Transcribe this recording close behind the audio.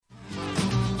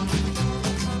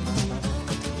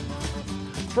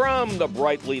From the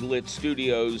brightly lit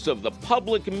studios of the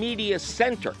Public Media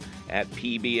Center at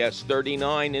PBS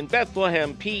 39 in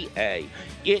Bethlehem, PA,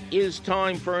 it is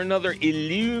time for another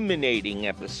illuminating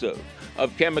episode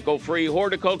of chemical-free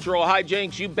horticultural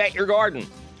hijinks you bet your garden.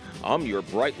 I'm your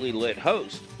brightly lit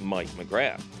host, Mike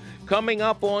McGrath. Coming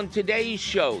up on today's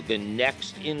show, the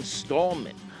next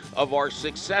installment of our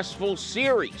successful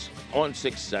series on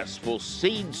successful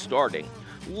seed starting.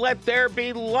 Let there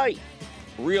be light,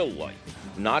 real light,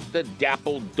 not the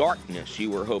dappled darkness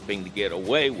you were hoping to get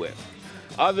away with.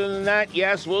 Other than that,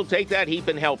 yes, we'll take that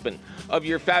heaping helping of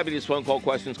your fabulous phone call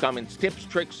questions, comments, tips,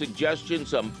 tricks, suggestions,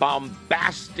 some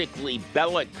bombastically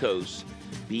bellicose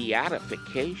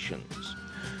beatifications.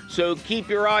 So keep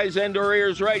your eyes and or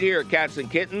ears right here, cats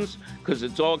and kittens, because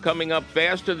it's all coming up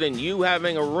faster than you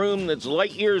having a room that's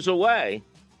light years away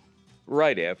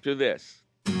right after this.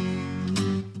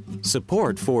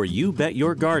 Support for You Bet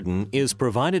Your Garden is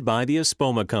provided by the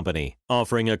Espoma Company,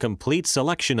 offering a complete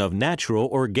selection of natural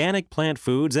organic plant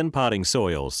foods and potting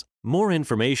soils. More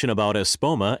information about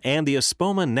Espoma and the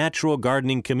Espoma Natural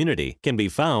Gardening Community can be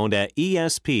found at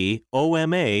espoma.com.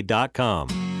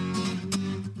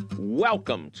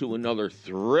 Welcome to another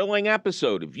thrilling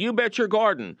episode of You Bet Your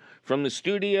Garden from the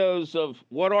studios of,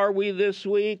 what are we this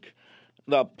week?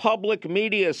 The Public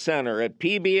Media Center at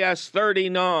PBS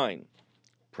 39.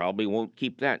 Probably won't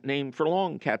keep that name for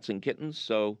long, cats and kittens,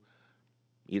 so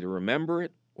either remember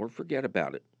it or forget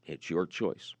about it. It's your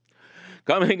choice.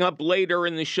 Coming up later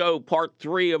in the show, part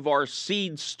 3 of our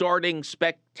seed starting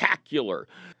spectacular,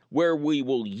 where we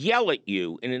will yell at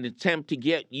you in an attempt to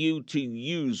get you to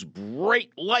use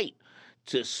bright light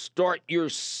to start your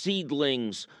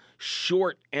seedlings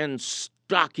short and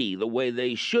stocky the way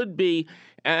they should be,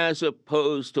 as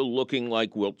opposed to looking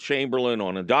like Wilt Chamberlain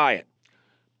on a diet.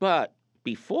 But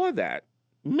before that,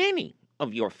 many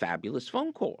of your fabulous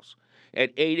phone calls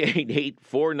at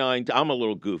 888-49... I'm a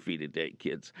little goofy today,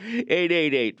 kids.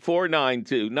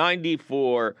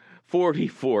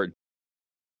 888-492-9444.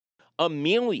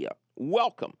 Amelia,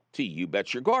 welcome to You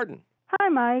Bet Your Garden. Hi,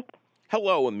 Mike.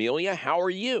 Hello, Amelia. How are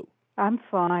you? I'm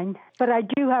fine, but I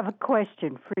do have a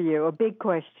question for you, a big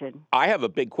question. I have a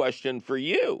big question for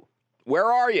you.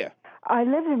 Where are you? I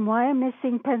live in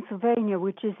Wyomissing, Pennsylvania,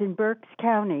 which is in Berks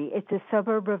County. It's a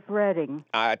suburb of Reading.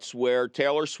 That's where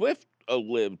Taylor Swift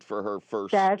lived for her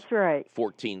first That's right.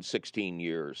 14, 16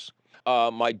 years.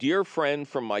 My dear friend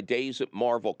from my days at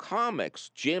Marvel Comics,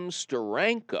 Jim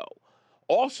Steranko,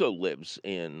 also lives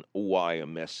in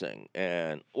Wyomissing,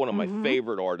 and one of my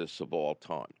favorite artists of all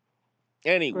time.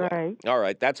 Anyway, Right. All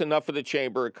right, that's enough of the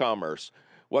Chamber of Commerce.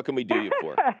 What can we do you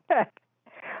for?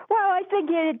 Well, I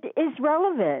think it is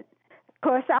relevant. Of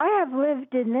course, I have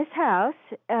lived in this house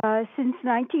since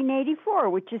 1984,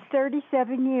 which is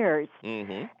 37 years.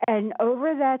 Mm-hmm. And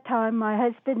over that time, my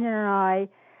husband and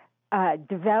I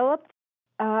developed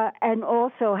and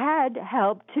also had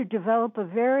helped to develop a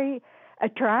very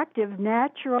attractive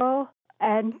natural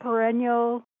and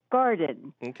perennial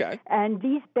garden. Okay. And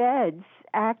these beds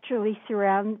actually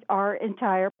surround our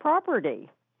entire property.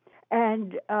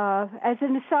 And as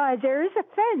an aside, there is a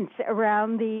fence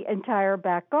around the entire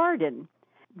back garden.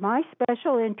 My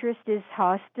special interest is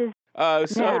hostas.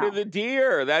 So do the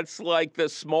deer. That's like the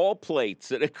small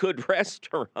plates at a good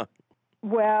restaurant.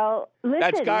 Well, listen.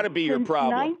 That's got to be your since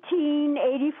problem.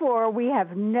 1984, we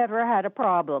have never had a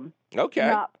problem. Okay.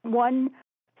 Not one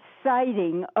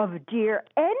sighting of deer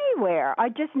anywhere. I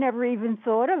just never even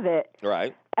thought of it.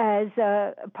 Right. As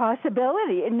a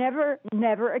possibility. It never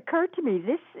occurred to me.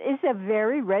 This is a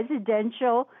very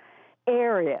residential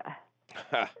area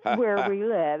where we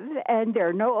live, and there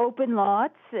are no open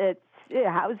lots.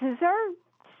 Houses are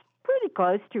pretty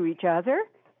close to each other.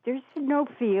 There's no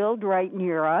field right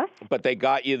near us. But they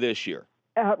got you this year.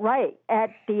 Right.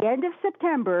 At the end of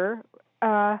September,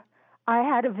 I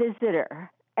had a visitor.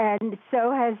 And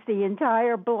so has the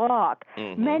entire block.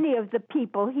 Mm-hmm. Many of the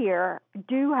people here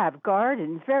do have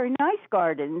gardens, very nice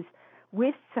gardens,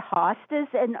 with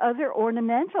hostas and other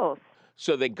ornamentals.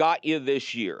 So they got you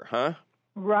this year, huh?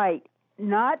 Right.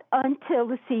 Not until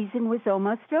the season was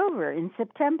almost over in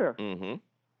September. Mm-hmm.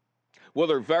 Well,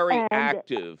 they're very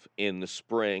active in the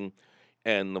spring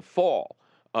and the fall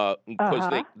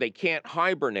because they can't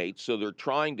hibernate, so they're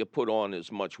trying to put on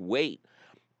as much weight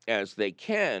as they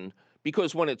can.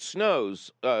 Because when it snows,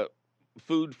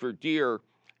 food for deer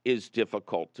is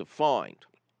difficult to find.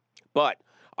 But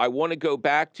I want to go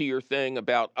back to your thing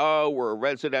about, we're a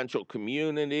residential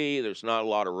community. There's not a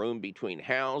lot of room between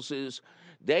houses.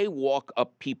 They walk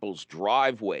up people's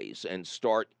driveways and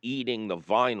start eating the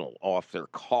vinyl off their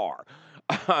car.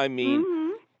 I mean,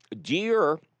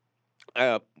 deer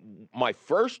uh, my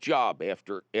first job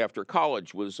after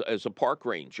college was as a park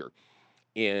ranger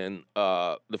in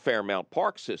the Fairmount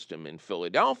Park system in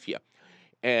Philadelphia.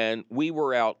 And we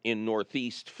were out in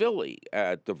Northeast Philly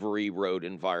at the Varee Road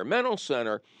Environmental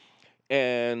Center,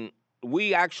 and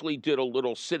we actually did a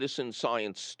little citizen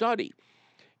science study.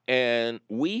 And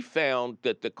we found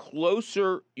that the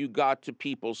closer you got to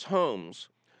people's homes,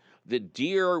 the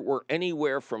deer were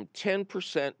anywhere from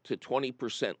 10% to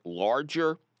 20%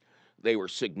 larger. They were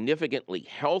significantly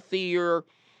healthier,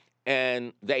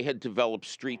 and they had developed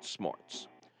street smarts.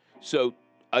 So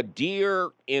a deer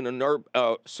in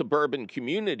a suburban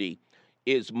community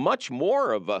is much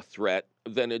more of a threat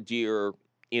than a deer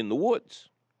in the woods.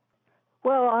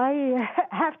 Well, I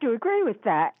have to agree with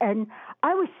that. And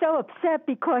I was so upset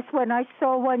because when I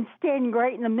saw one standing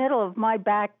right in the middle of my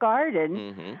back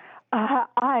garden,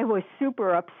 I was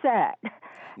super upset.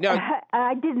 Now,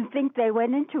 I didn't think they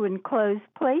went into enclosed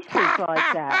places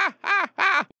like that.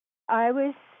 I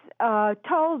was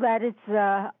told that it's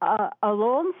a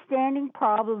long-standing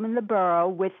problem in the borough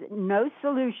with no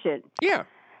solution. Yeah.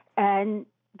 And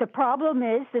the problem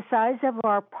is the size of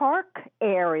our park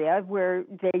area where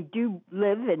they do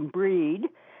live and breed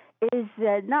is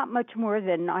not much more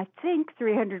than, I think,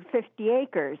 350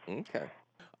 acres.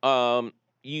 Okay.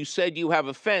 You said you have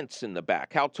a fence in the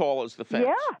back. How tall is the fence?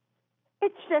 Yeah.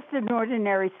 It's just an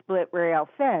ordinary split rail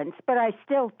fence, but I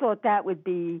still thought that would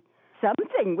be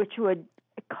something which would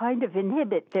kind of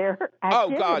inhibit their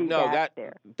activity. Oh, God, no,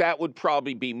 there. That would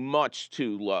probably be much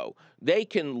too low. They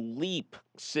can leap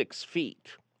 6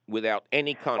 feet without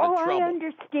any kind of trouble. I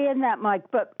understand that, Mike,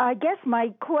 but I guess my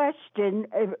question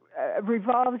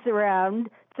revolves around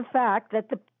the fact that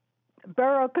the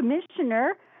borough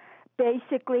commissioner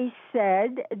basically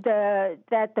said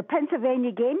that the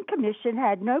Pennsylvania Game Commission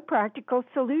had no practical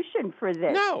solution for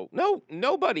this. No,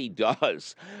 nobody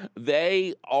does.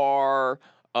 They are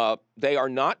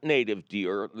not native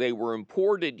deer. They were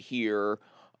imported here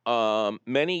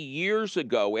many years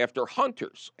ago after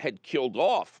hunters had killed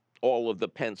off all of the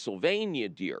Pennsylvania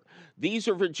deer. These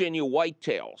are Virginia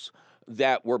whitetails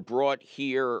that were brought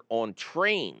here on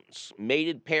trains.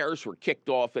 Mated pairs were kicked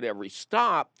off at every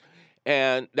stop,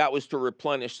 and that was to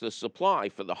replenish the supply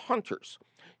for the hunters.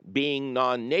 Being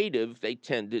non-native, they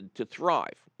tended to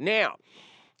thrive. Now,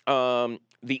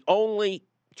 the only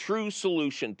true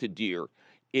solution to deer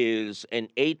is an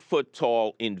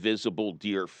 8-foot-tall invisible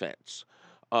deer fence.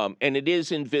 And it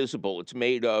is invisible. It's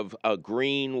made of a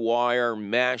green wire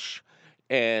mesh,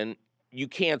 and you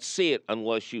can't see it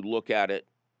unless you look at it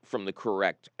from the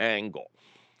correct angle.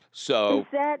 So, is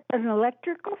that an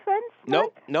electrical fence?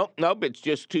 Nope. It's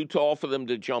just too tall for them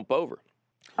to jump over.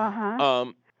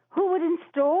 Who would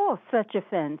install such a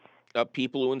fence?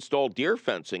 People who install deer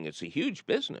fencing. It's a huge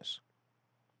business.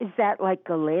 Is that like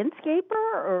a landscaper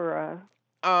or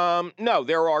a... No,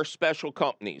 there are special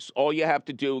companies. All you have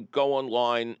to do, go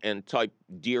online and type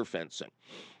deer fencing.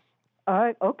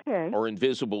 Okay. Or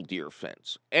invisible deer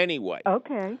fence. Anyway.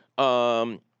 Okay.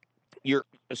 Your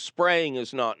spraying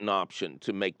is not an option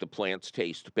to make the plants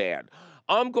taste bad.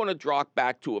 I'm going to drop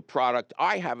back to a product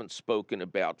I haven't spoken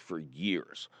about for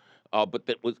years, but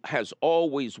that has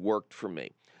always worked for me.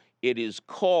 It is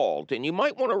called, and you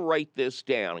might want to write this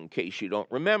down in case you don't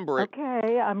remember it.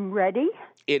 Okay, I'm ready.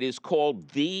 It is called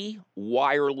the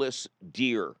wireless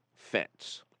deer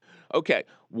fence. Okay,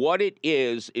 what it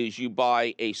is you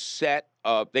buy a set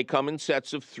of, they come in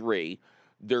sets of 3.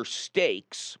 They're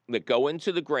stakes that go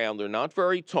into the ground. They're not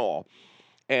very tall,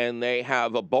 and they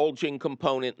have a bulging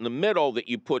component in the middle that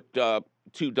you put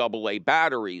 2 AA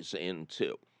batteries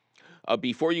into.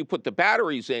 Before you put the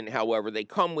batteries in, however, they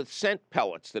come with scent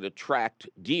pellets that attract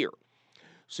deer.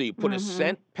 So you put a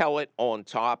scent pellet on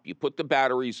top, you put the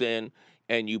batteries in,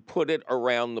 and you put it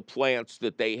around the plants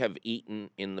that they have eaten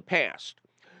in the past.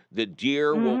 The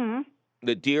deer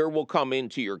will come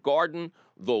into your garden,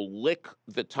 they'll lick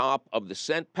the top of the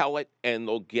scent pellet, and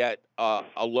they'll get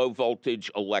a low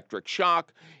voltage electric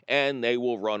shock, and they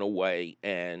will run away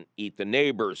and eat the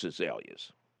neighbor's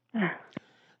azaleas.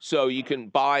 So you can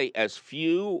buy as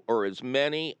few or as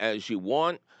many as you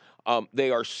want.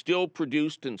 They are still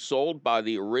produced and sold by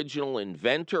the original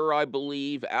inventor, I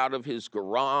believe, out of his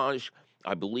garage,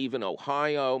 I believe in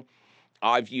Ohio.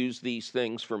 I've used these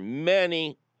things for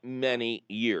many, many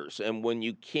years. And when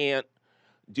you can't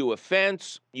do a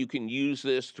fence, you can use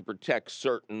this to protect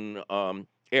certain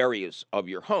areas of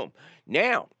your home.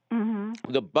 Now,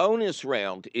 the bonus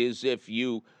round is if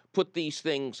you put these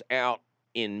things out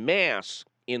in mass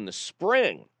in the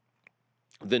spring,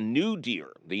 the new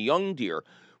deer, the young deer,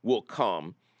 will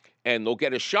come and they'll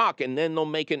get a shock, and then they'll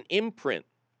make an imprint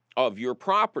of your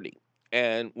property.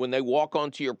 And when they walk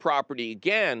onto your property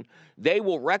again, they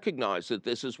will recognize that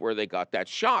this is where they got that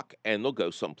shock, and they'll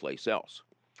go someplace else.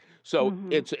 So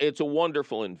it's a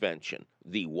wonderful invention,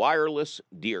 the wireless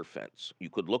deer fence. You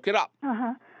could look it up.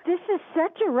 This is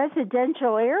such a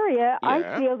residential area. Yeah.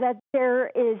 I feel that there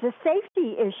is a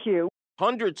safety issue.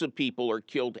 Hundreds of people are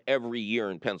killed every year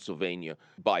in Pennsylvania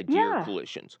by deer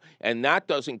collisions. And that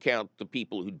doesn't count the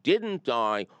people who didn't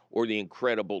die or the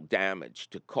incredible damage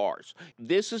to cars.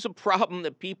 This is a problem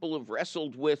that people have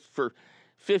wrestled with for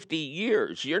 50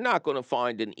 years. You're not going to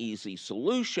find an easy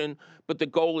solution, but the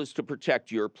goal is to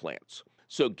protect your plants.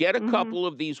 So get a couple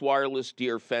of these wireless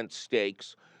deer fence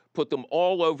stakes, put them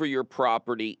all over your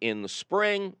property in the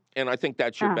spring, and I think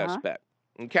that's your best bet.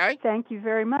 Okay? Thank you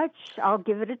very much. I'll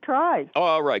give it a try.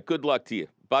 All right. Good luck to you.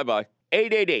 Bye-bye.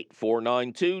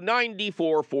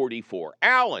 888-492-9444.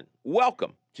 Alan,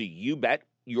 welcome to You Bet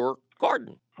Your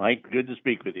Garden. Mike, good to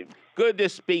speak with you. Good to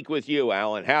speak with you,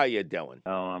 Alan. How you doing?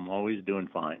 Oh, I'm always doing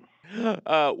fine.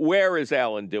 Where is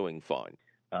Alan doing fine?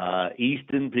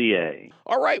 Easton, PA.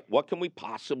 All right. What can we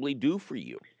possibly do for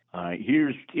you?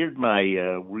 Here's my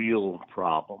real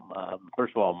problem.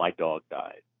 First of all, my dog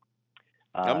died.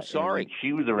 I'm sorry.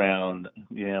 She was around.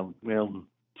 Yeah, well,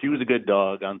 she was a good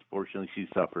dog. Unfortunately, she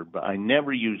suffered. But I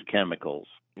never used chemicals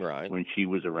when she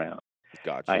was around.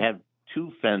 Gotcha. I have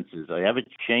two fences. I have a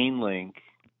chain link,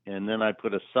 and then I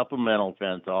put a supplemental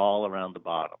fence all around the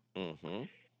bottom.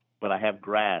 But I have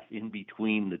grass in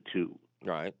between the two.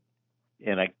 Right.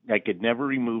 And I could never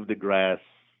remove the grass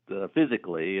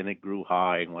physically, and it grew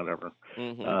high and whatever.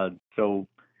 So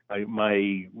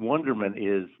my wonderment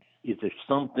is there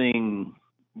something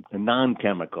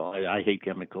non-chemical? I hate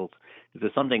chemicals. Is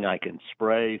there something I can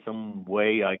spray, some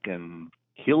way I can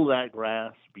kill that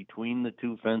grass between the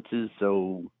two fences?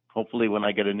 So hopefully when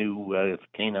I get a new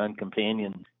canine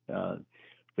companion,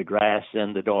 the grass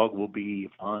and the dog will be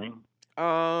fine.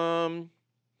 May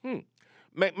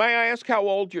I ask how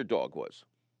old your dog was?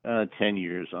 10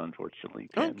 years, unfortunately.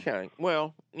 10. Okay.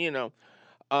 Well,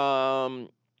 a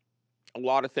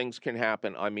lot of things can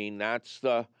happen. I mean, that's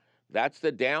the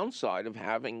downside of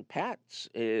having pets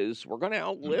is we're going to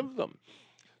outlive them.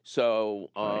 So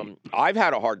I've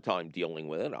had a hard time dealing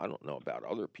with it. I don't know about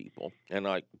other people, and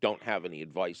I don't have any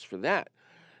advice for that.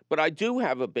 But I do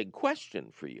have a big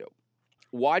question for you.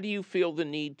 Why do you feel the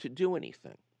need to do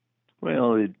anything?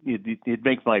 Well, it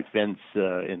makes my fence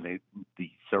in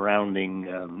the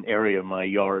surrounding area of my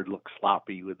yard look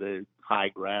sloppy with the high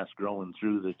grass growing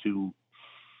through the two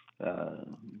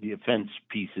the fence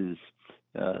pieces.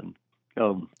 That's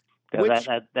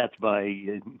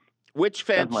my which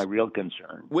fence? That's my real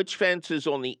concern. Which fence is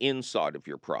on the inside of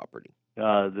your property?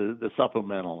 The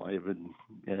supplemental. I have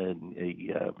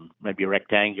maybe a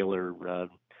rectangular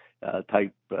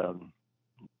type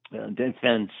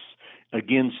fence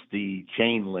against the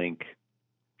chain link.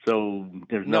 So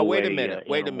there's no way.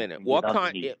 Wait a minute. What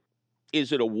kind?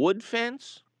 Is it a wood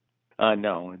fence?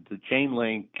 No, it's a chain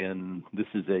link, and this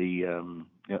is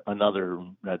another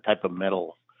type of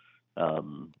metal.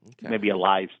 Maybe a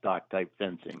livestock type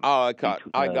fencing. Oh,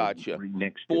 I got you.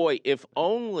 Boy, if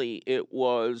only it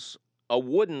was a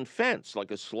wooden fence,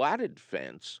 like a slatted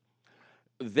fence,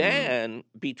 then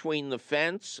between the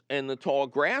fence and the tall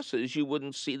grasses, you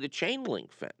wouldn't see the chain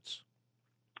link fence.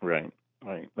 Right.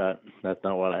 That's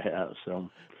not what I have. So,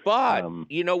 but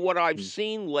what I've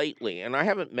seen lately, and I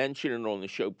haven't mentioned it on the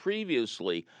show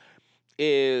previously,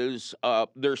 is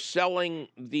they're selling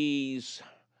these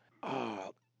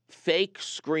fake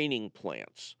screening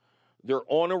plants. They're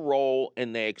on a roll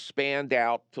and they expand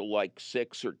out to like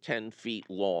 6 or 10 feet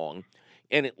long,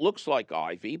 and it looks like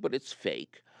ivy, but it's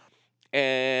fake.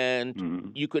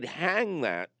 And you could hang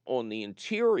that on the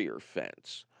interior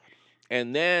fence.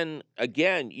 And then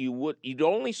again, you'd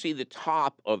only see the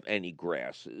top of any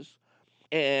grasses.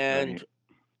 And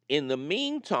in the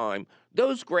meantime,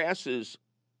 those grasses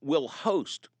will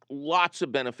host lots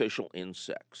of beneficial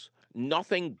insects.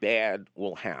 Nothing bad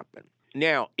will happen.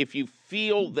 Now, if you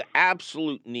feel the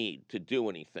absolute need to do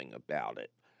anything about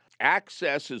it,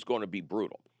 access is going to be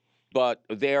brutal. But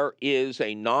there is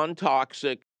a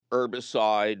non-toxic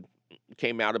herbicide,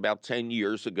 came out about 10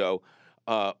 years ago,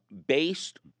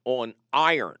 based on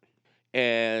iron.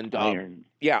 And iron.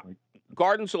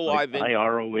 Gardens Alive.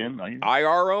 IRON?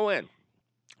 IRON.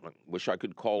 I wish I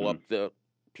could call up the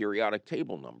periodic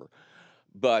table number.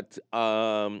 But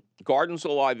Gardens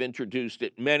Alive introduced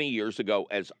it many years ago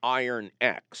as Iron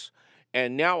X.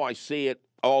 And now I see it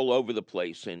all over the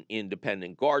place in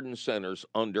independent garden centers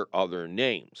under other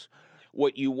names.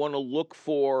 What you want to look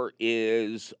for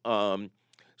is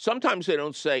sometimes they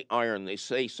don't say iron. They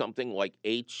say something like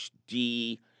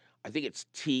HD I think it's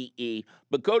TE,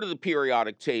 but go to the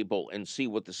periodic table and see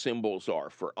what the symbols are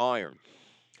for iron.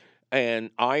 And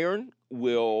iron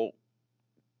will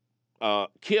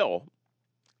kill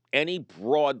any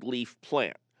broadleaf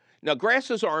plant. Now,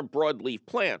 grasses aren't broadleaf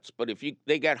plants, but if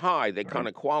they get high, they kind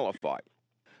of qualify.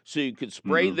 So you could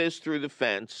spray this through the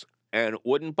fence, and it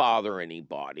wouldn't bother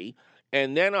anybody.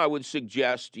 And then I would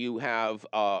suggest you have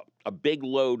a big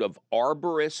load of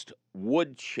arborist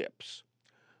wood chips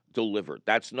delivered.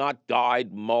 That's not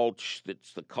dyed mulch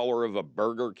that's the color of a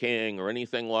Burger King or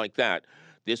anything like that.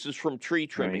 This is from tree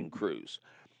trimming crews.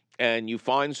 And you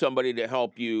find somebody to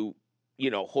help you,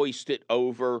 hoist it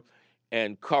over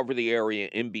and cover the area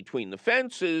in between the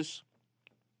fences.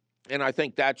 And I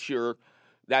think that's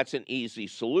an easy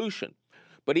solution.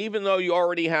 But even though you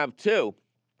already have two,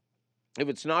 if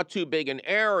it's not too big an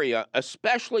area,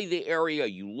 especially the area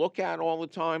you look at all the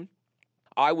time,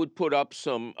 I would put up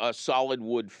some solid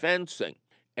wood fencing,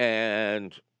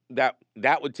 and that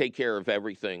would take care of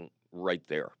everything right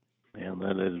there. Yeah,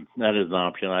 that is an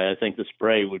option. I think the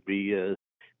spray would be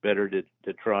better to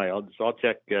try. I'll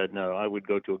check. No, I would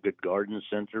go to a good garden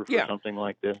center for something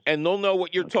like this. And they'll know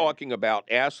what you're talking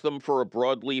about. Ask them for a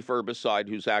broadleaf herbicide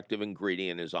whose active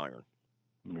ingredient is iron.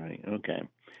 Right. Okay.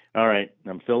 All right.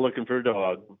 I'm still looking for a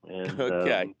dog. And,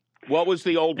 okay. What was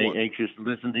the old one? Anxious to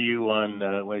listen to you on.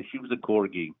 Well, she was a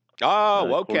corgi.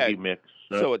 Oh, okay. Corgi mix.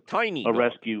 So a tiny dog.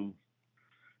 Rescue.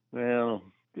 Well,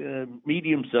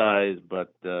 medium size,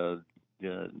 but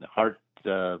heart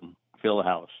fill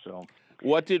house. So.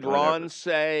 What did Ron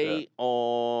say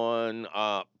on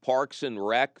Parks and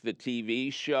Rec, the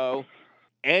TV show?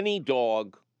 Any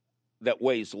dog that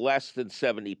weighs less than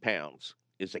 70 pounds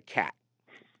is a cat,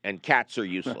 and cats are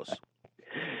useless.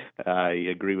 I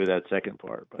agree with that second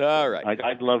part. But, all right.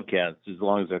 I'd love cats as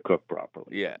long as they're cooked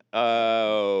properly. Yeah.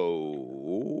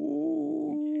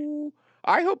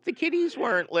 I hope the kitties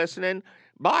weren't listening.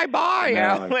 Bye-bye,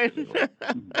 Alan.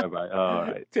 Bye-bye. All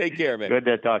right. Take care, man. Good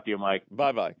to talk to you, Mike.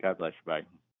 Bye-bye. God bless you. Bye.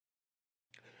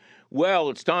 Well,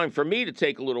 it's time for me to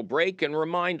take a little break and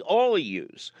remind all of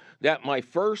yous that my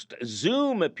first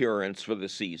Zoom appearance for the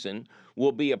season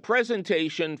will be a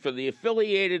presentation for the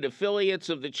affiliates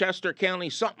of the Chester County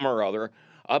something or other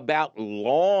about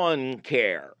lawn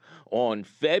care on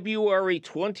February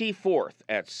 24th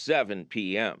at 7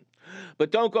 p.m.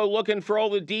 But don't go looking for all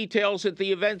the details at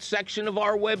the events section of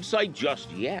our website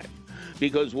just yet,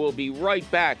 because we'll be right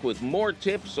back with more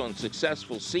tips on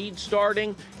successful seed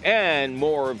starting and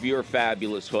more of your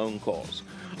fabulous phone calls.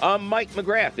 I'm Mike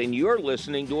McGrath, and you're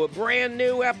listening to a brand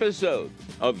new episode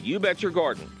of You Bet Your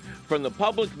Garden from the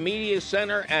Public Media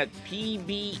Center at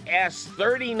PBS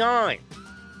 39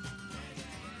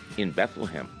 in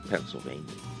Bethlehem, Pennsylvania.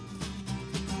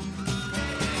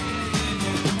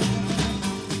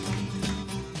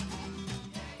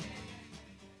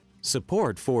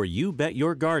 Support for You Bet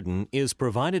Your Garden is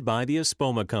provided by the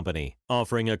Espoma Company,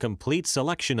 offering a complete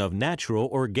selection of natural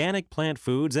organic plant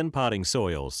foods and potting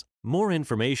soils. More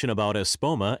information about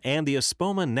Espoma and the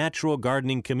Espoma Natural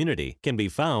Gardening Community can be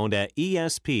found at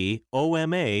espoma.com.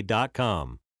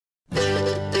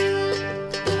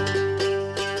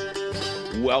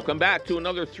 Welcome back to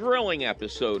another thrilling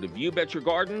episode of You Bet Your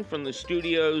Garden from the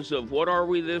studios of What Are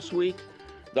We This Week?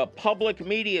 The Public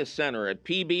Media Center at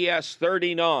PBS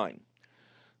 39,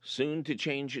 soon to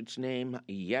change its name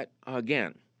yet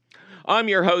again. I'm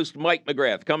your host, Mike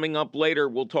McGrath. Coming up later,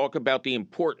 we'll talk about the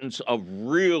importance of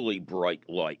really bright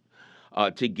light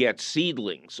to get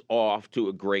seedlings off to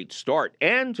a great start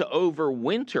and to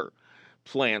overwinter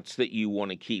plants that you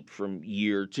want to keep from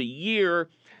year to year,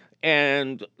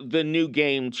 and the new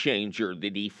game changer,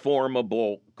 the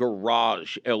deformable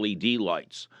garage LED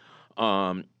lights.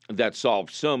 That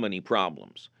solve so many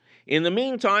problems. In the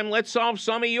meantime, let's solve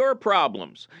some of your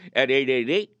problems at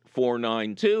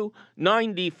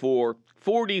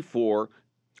 888-492-9444,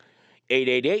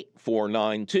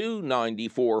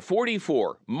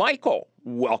 888-492-9444. Michael,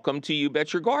 welcome to You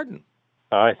Bet Your Garden.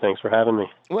 Hi, thanks for having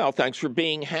me. Well, thanks for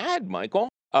being had, Michael.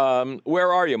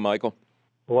 Where are you, Michael?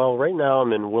 Well, right now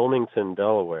I'm in Wilmington,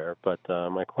 Delaware, but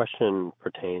my question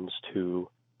pertains to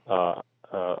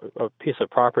a piece of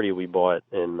property we bought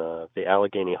in the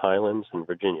Allegheny Highlands in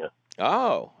Virginia.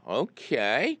 Oh,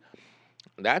 okay.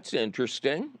 That's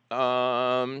interesting.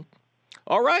 All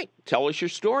right. Tell us your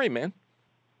story, man.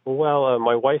 Well,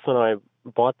 my wife and I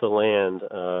bought the land.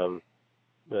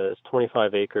 It's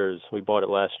 25 acres. We bought it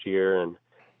last year, and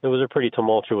it was a pretty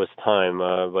tumultuous time,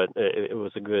 but it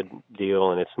was a good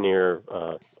deal, and it's near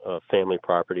a family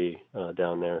property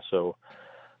down there. So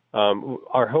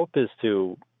our hope is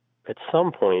to at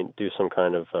some point do some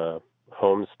kind of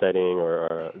homesteading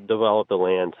or develop the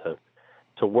land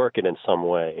to to work it in some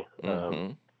way.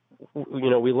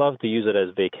 We love to use it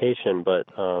as vacation, but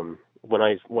when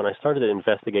I started to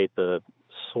investigate the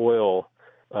soil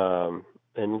and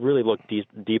really look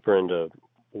deeper into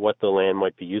what the land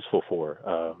might be useful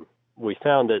for, we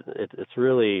found that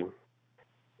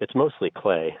it's mostly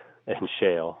clay and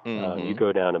shale. You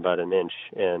go down about an inch,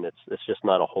 and it's just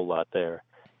not a whole lot there.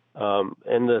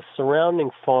 And the surrounding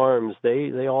farms,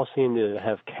 they all seem to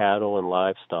have cattle and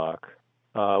livestock,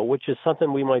 which is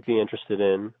something we might be interested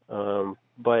in.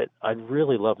 But I'd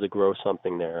really love to grow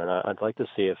something there, and I'd like to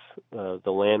see if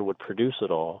the land would produce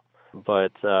it all.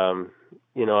 But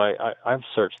I've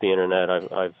searched the internet.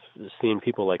 I've seen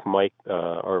people like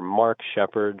Mark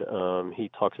Shepard. He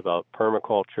talks about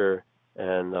permaculture,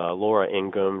 and Laura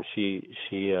Ingham. She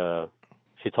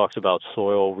talks about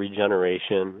soil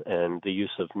regeneration and the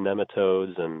use of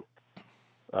nematodes and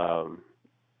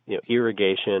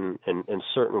irrigation in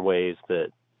certain ways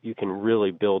that you can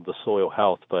really build the soil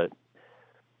health. But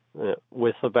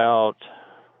with about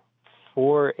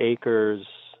 4 acres,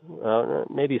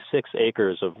 maybe 6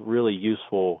 acres of really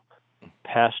useful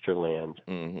pasture land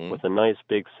with a nice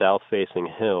big south-facing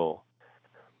hill,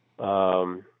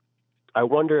 I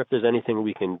wonder if there's anything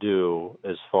we can do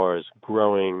as far as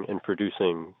growing and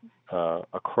producing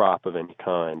a crop of any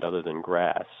kind other than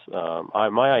grass.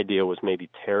 My idea was maybe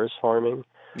terrace farming.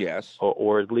 Yes.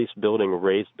 Or at least building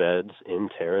raised beds in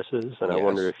terraces, and I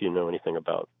wonder if you know anything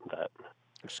about that.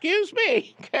 Excuse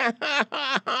me.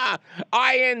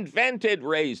 I invented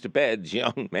raised beds,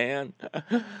 young man.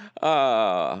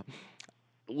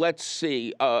 Let's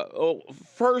see.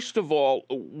 First of all,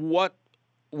 what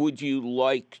would you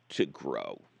like to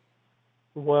grow?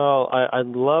 Well, I'd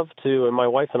love to, and my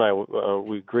wife and I,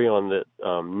 we agree on that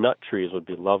nut trees would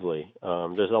be lovely.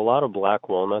 There's a lot of black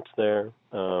walnuts there,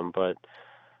 but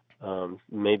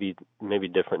maybe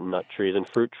different nut trees and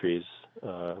fruit trees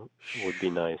would be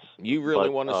nice. You really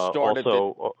want to start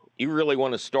you really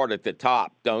want to start at the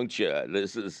top, don't you?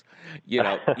 This is, you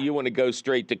want to go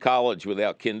straight to college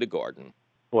without kindergarten.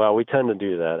 Well, we tend to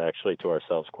do that actually to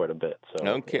ourselves quite a bit. So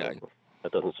okay.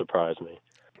 That doesn't surprise me.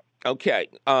 Okay.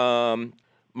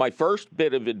 My first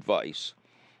bit of advice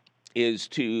is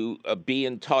to be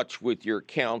in touch with your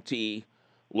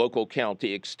local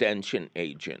county extension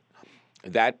agent.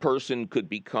 That person could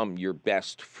become your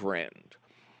best friend.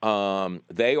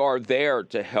 They are there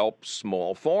to help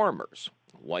small farmers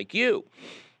like you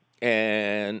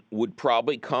and would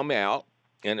probably come out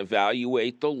and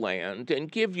evaluate the land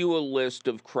and give you a list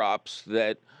of crops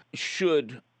that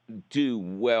should do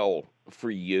well for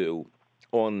you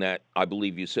on that, I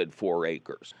believe you said 4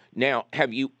 acres. Now,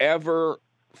 have you ever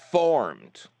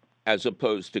farmed as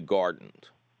opposed to gardened?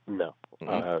 No.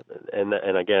 And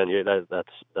again,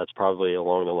 that's probably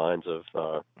along the lines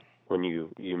of when you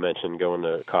mentioned going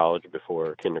to college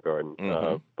before kindergarten.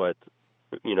 But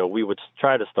we would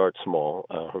try to start small.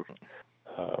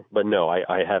 But no,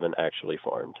 I haven't actually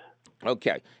farmed.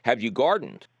 Okay. Have you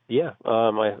gardened? Yeah.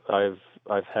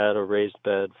 I've had a raised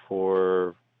bed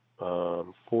for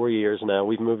 4 years now.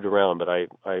 We've moved around, but I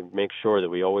make sure that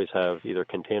we always have either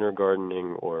container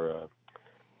gardening or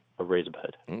a raised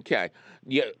bed. Okay.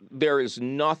 Yeah, there is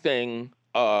nothing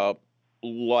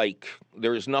alike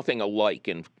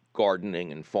in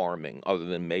gardening and farming other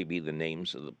than maybe the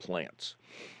names of the plants.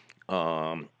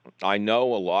 I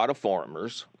know a lot of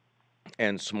farmers,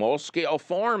 and small-scale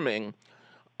farming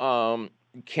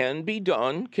can be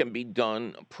done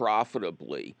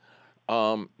profitably,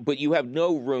 but you have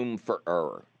no room for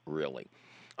error, really.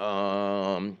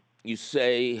 You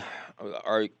say,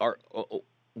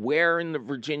 where in the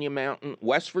Virginia mountain?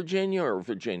 West Virginia or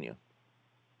Virginia?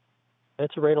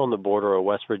 It's right on the border of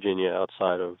West Virginia,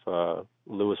 outside of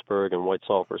Lewisburg and White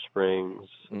Sulphur Springs,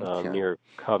 near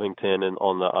Covington, and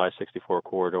on the I-64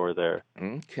 corridor there.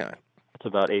 Okay. It's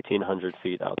about 1,800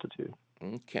 feet altitude.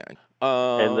 Okay.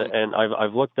 And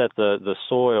I've looked at the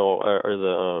soil or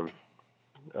the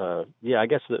I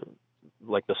guess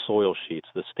the soil sheets,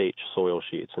 the state soil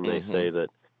sheets, and they say that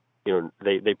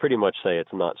they pretty much say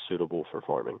it's not suitable for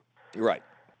farming. Right.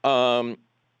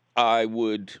 I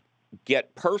would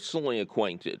get personally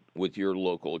acquainted with your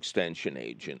local extension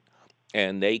agent,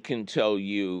 and they can tell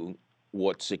you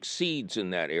what succeeds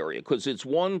in that area. Because it's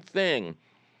one thing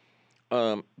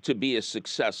to be a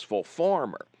successful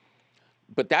farmer,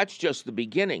 but that's just the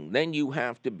beginning. Then you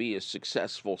have to be a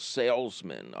successful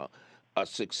salesman, a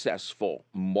successful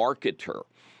marketer.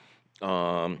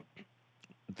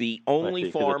 The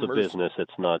only farmers... It's a business.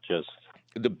 It's not just...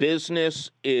 The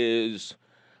business is...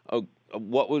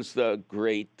 what was the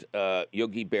great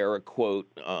Yogi Berra quote?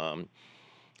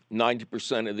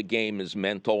 90% of the game is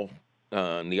mental,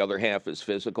 and the other half is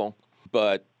physical.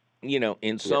 But,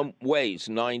 in some ways,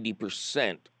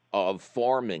 90% of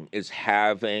farming is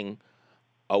having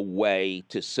a way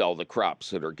to sell the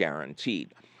crops that are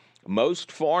guaranteed.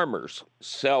 Most farmers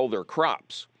sell their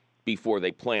crops before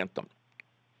they plant them.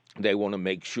 They want to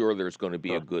make sure there's going to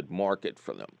be a good market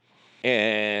for them.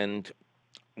 And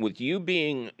with you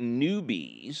being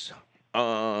newbies,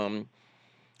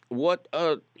 what,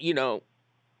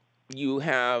 you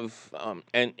have,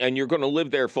 and you're going to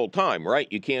live there full time, right?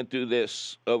 You can't do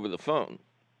this over the phone.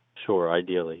 Sure,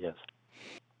 ideally, yes.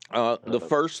 The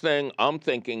first thing I'm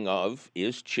thinking of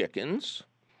is chickens,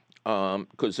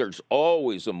 because there's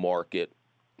always a market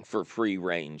for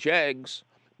free-range eggs.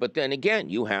 But then again,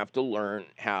 you have to learn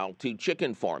how to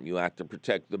chicken farm. You have to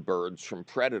protect the birds from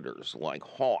predators like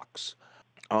hawks.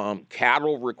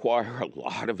 Cattle require a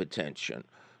lot of attention,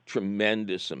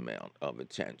 tremendous amount of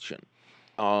attention.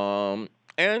 And,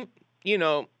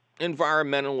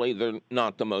 environmentally, they're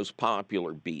not the most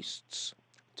popular beasts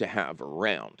to have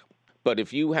around. But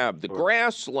if you have the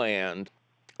grassland,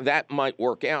 that might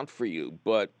work out for you.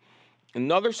 But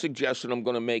another suggestion I'm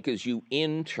going to make is you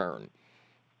intern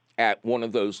at one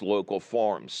of those local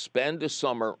farms. Spend a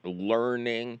summer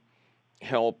learning,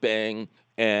 helping,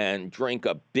 and drink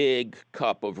a big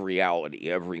cup of reality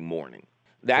every morning.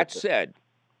 That said,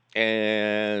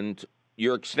 and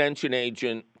your extension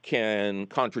agent can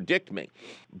contradict me,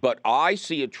 but I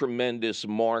see a tremendous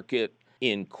market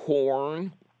in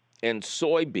corn and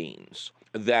soybeans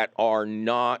that are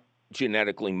not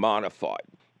genetically modified.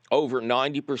 Over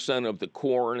 90% of the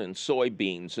corn and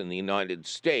soybeans in the United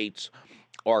States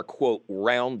are, quote,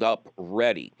 Roundup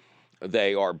ready.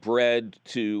 They are bred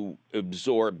to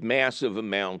absorb massive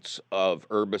amounts of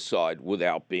herbicide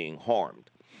without being harmed.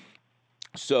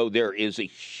 So there is a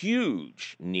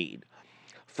huge need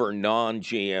for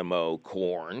non-GMO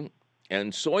corn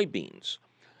and soybeans.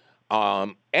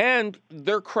 And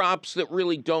they're crops that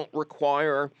really don't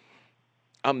require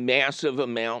a massive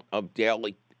amount of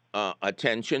daily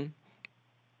attention.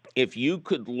 If you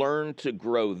could learn to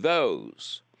grow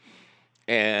those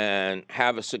and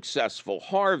have a successful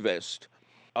harvest,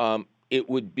 it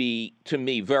would be, to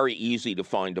me, very easy to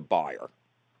find a buyer,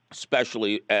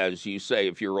 especially, as you say,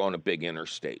 if you're on a big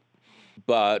interstate.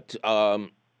 But,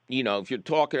 if you're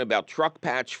talking about truck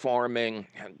patch farming,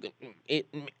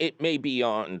 it may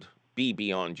be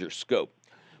beyond your scope.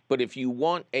 But if you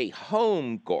want a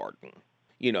home garden,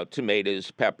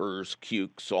 tomatoes, peppers,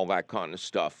 cukes, all that kind of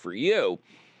stuff for you,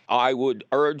 I would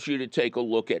urge you to take a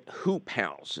look at hoop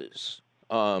houses.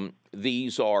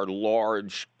 These are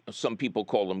large, some people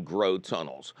call them grow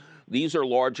tunnels. These are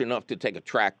large enough to take a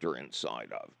tractor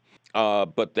inside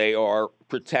of. But they are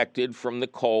protected from the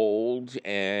cold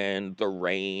and the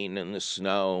rain and the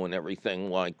snow and everything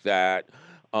like that.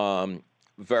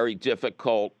 Very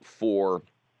difficult for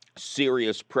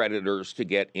serious predators to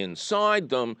get inside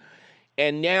them.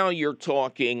 And now you're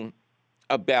talking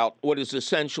about what is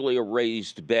essentially a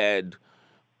raised bed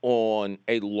on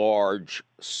a large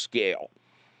scale.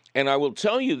 And I will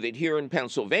tell you that here in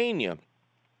Pennsylvania,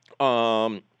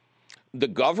 the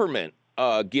government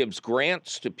gives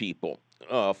grants to people,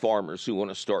 farmers who want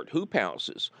to start hoop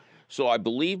houses. So I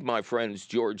believe my friends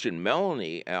George and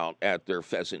Melanie out at their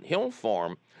Pheasant Hill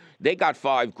farm, they got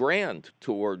 $5,000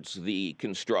 towards the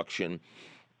construction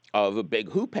of a big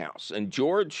hoop house. And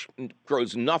George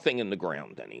grows nothing in the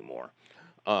ground anymore.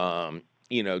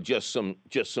 Just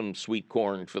some sweet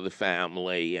corn for the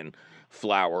family and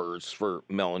flowers for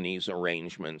Melanie's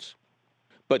arrangements.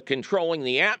 But controlling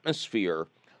the atmosphere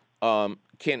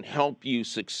can help you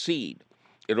succeed.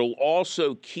 It'll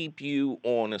also keep you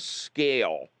on a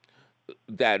scale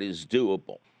that is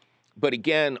doable. But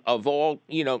again, of all,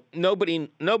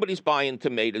 nobody's buying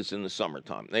tomatoes in the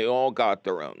summertime. They all got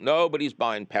their own. Nobody's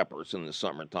buying peppers in the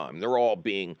summertime. They're all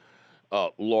being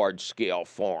large-scale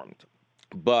farmed.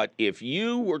 But if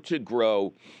you were to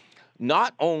grow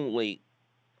not only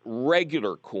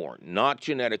regular corn, not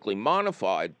genetically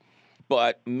modified,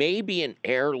 but maybe an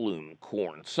heirloom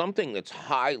corn, something that's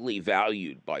highly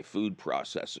valued by food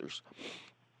processors.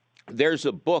 There's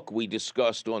a book we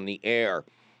discussed on the air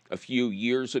a few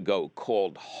years ago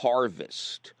called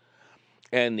Harvest,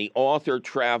 and the author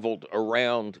traveled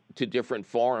around to different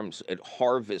farms at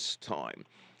harvest time,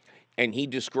 and he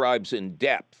describes in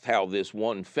depth how this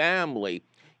one family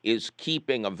is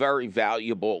keeping a very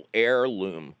valuable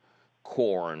heirloom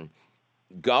corn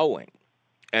going,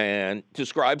 and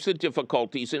describes the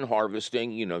difficulties in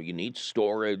harvesting. You need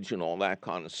storage and all that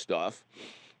kind of stuff.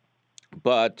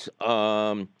 But,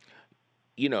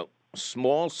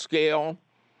 small scale,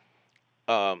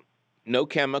 no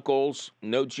chemicals,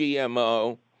 no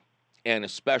GMO, and a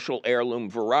special heirloom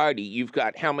variety, you've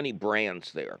got how many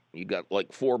brands there? You got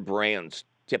like 4 brands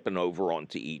tipping over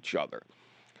onto each other.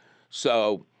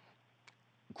 So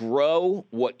grow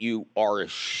what you are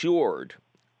assured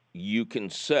you can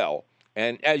sell.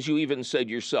 And as you even said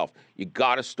yourself, you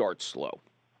got to start slow.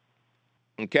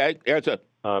 Okay? There's a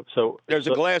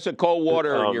glass of cold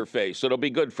water in your face. It'll be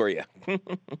good for you.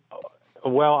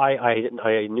 Well,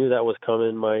 I knew that was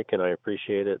coming, Mike, and I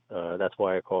appreciate it. That's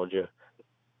why I called you.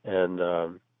 And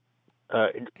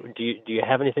do you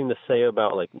have anything to say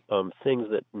about like things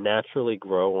that naturally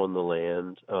grow on the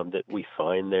land that we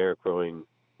find there growing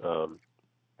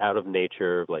out of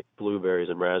nature, like blueberries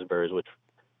and raspberries,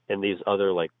 and these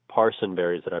other like parson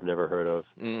berries that I've never heard of?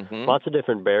 Mm-hmm. Lots of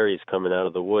different berries coming out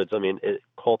of the woods. I mean,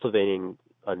 cultivating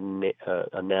a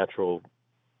natural,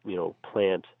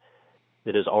 plant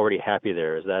that is already happy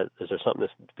there. Is there something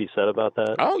to be said about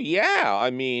that? Oh, yeah. I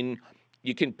mean,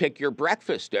 you can pick your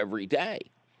breakfast every day.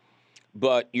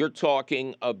 But you're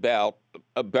talking about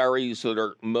berries that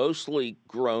are mostly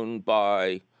grown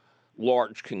by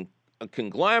large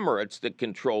conglomerates that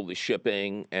control the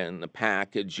shipping and the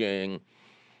packaging.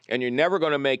 And you're never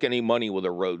going to make any money with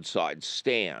a roadside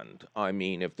stand. I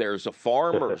mean, if there's a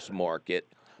farmer's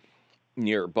market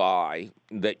nearby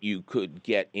that you could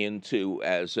get into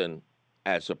as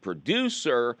a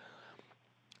producer,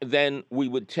 then we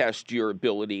would test your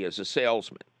ability as a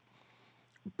salesman.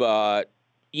 But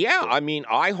yeah, I mean,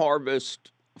 I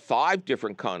harvest 5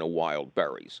 different kind of wild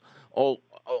berries.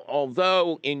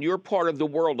 Although in your part of the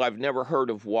world, I've never heard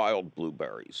of wild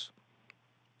blueberries.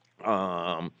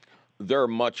 They're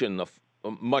much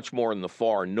more in the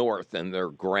far north, and they're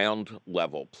ground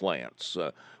level plants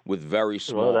with very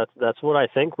small. Well, that's what I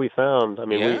think we found. I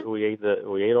mean, yeah? we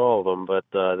ate all of them, but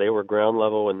they were ground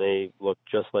level and they looked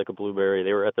just like a blueberry.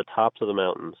 They were at the tops of the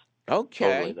mountains.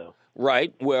 Okay, only, though.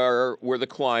 Right, where the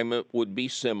climate would be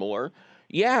similar.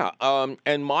 Yeah,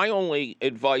 and my only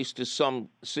advice to some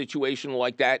situation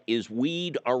like that is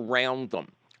weed around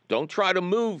them. Don't try to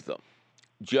move them.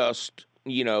 Just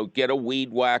get a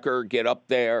weed whacker, get up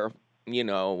there, a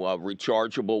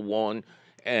rechargeable one,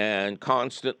 and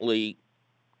constantly,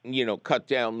 cut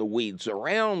down the weeds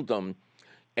around them,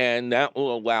 and that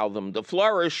will allow them to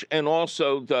flourish, and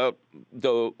also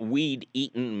the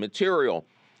weed-eaten material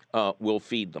will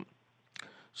feed them.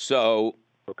 So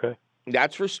okay,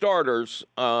 that's for starters.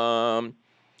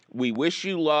 We wish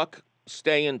you luck.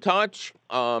 Stay in touch,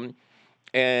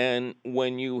 and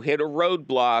when you hit a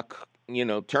roadblock,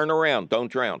 turn around.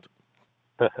 Don't drown.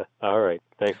 All right.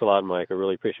 Thanks a lot, Mike. I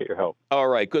really appreciate your help. All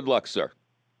right. Good luck, sir.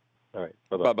 All right.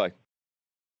 Bye-bye. Bye-bye.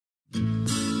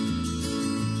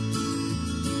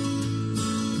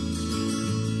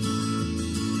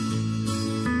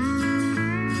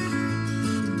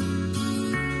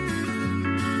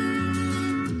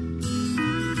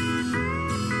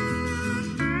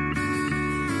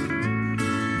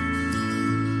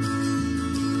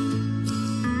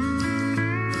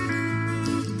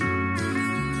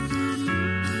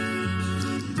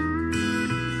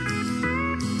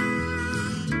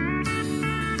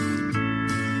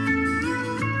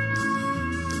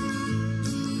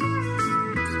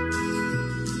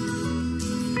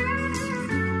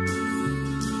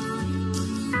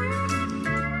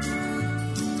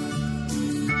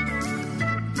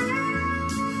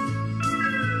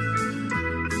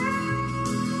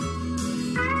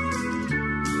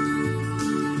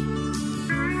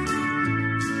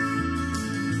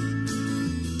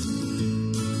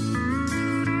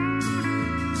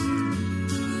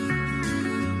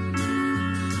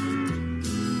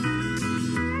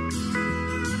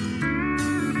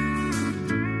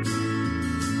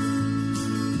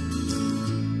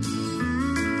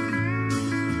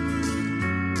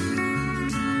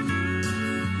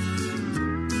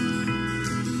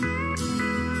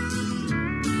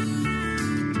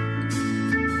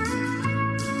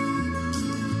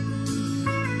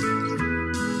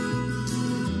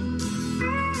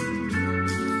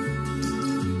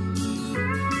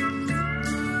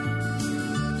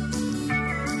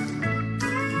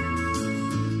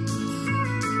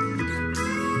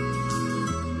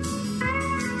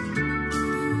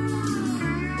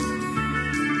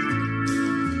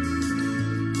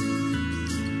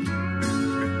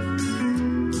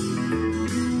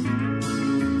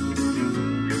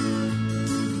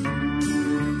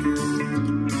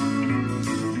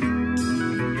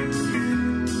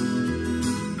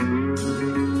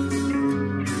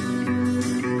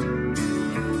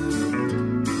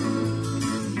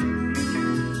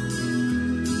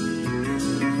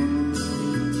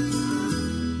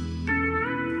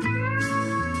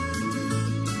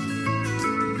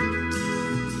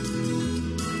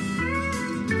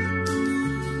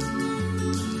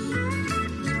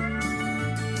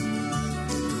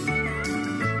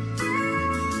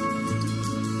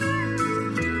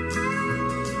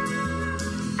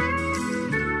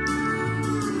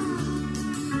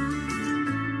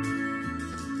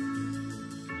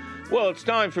 Well, it's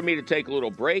time for me to take a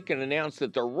little break and announce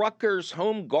that the Rutgers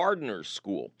Home Gardeners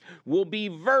School will be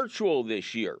virtual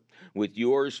this year, with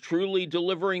yours truly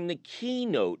delivering the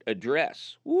keynote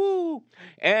address. Woo!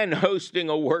 And hosting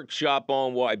a workshop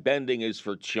on why bending is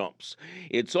for chumps.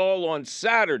 It's all on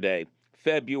Saturday,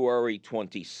 February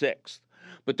 26th.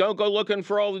 But don't go looking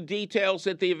for all the details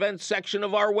at the events section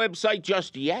of our website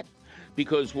just yet,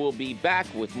 because we'll be back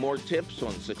with more tips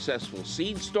on successful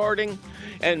seed starting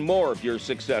and more of your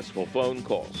successful phone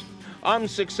calls. I'm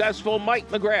Successful Mike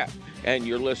McGrath, and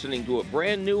you're listening to a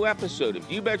brand new episode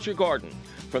of You Bet Your Garden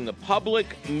from the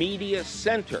Public Media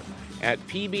Center at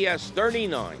PBS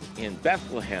 39 in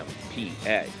Bethlehem,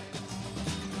 PA.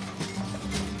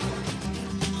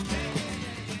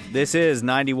 This is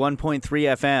 91.3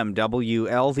 FM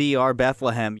WLVR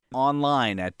Bethlehem,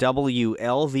 online at WLVR.org.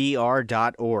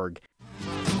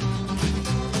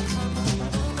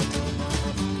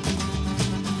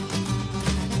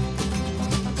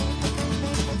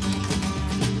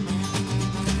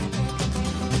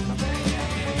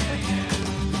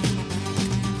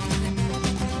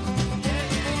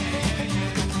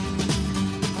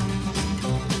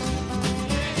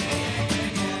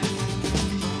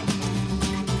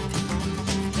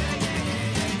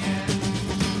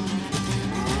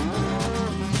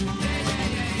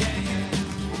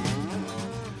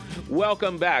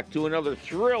 Welcome back to another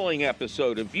thrilling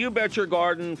episode of You Bet Your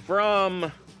Garden from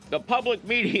the Public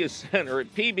Media Center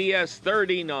at PBS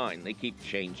 39. They keep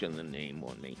changing the name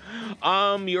on me.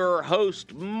 I'm your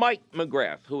host, Mike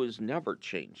McGrath, who has never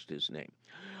changed his name.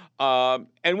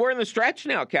 And we're in the stretch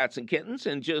now, cats and kittens.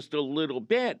 In just a little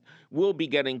bit, we'll be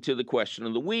getting to the question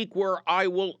of the week, where I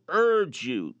will urge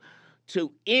you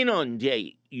to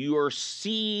inundate your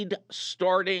seed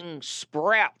starting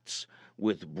sprouts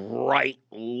with bright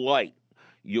light.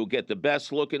 You'll get the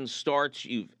best looking starts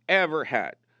you've ever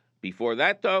had. Before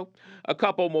that, though, a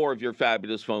couple more of your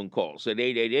fabulous phone calls at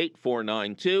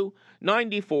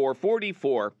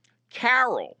 888-492-9444.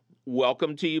 Carol,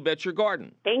 welcome to You Bet Your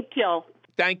Garden. Thank you.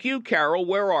 Thank you, Carol.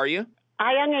 Where are you?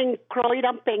 I am in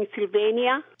Croydon,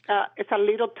 Pennsylvania. It's a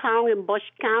little town in Bush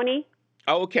County.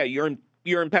 Oh, okay. You're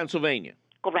in Pennsylvania.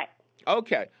 Correct.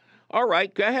 Okay. All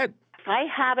right. Go ahead. I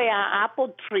have an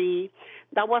apple tree.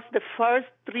 That was the first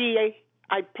tree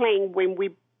I planted when we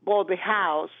bought the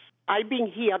house. I've been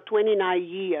here 29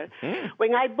 years.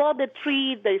 When I bought the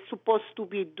tree, they're supposed to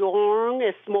be dorm,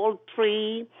 a small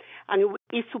tree, and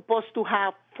it's supposed to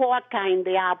have 4 kinds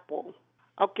of apple.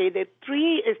 Okay, the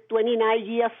tree is 29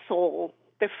 years old.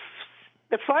 The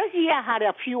first year I had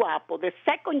a few apples. The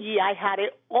second year I had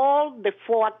all the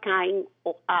 4 kinds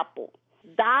of apple.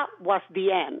 That was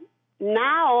the end.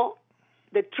 Now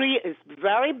the tree is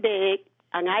very big,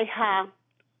 and I have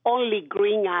only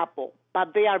green apple,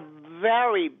 but they are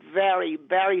very, very,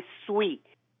 very sweet.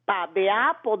 But the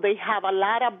apple, they have a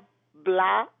lot of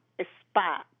black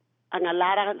spot and a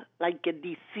lot of, like, a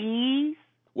disease.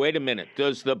 Wait a minute.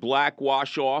 Does the black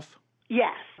wash off?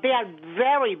 Yes. They are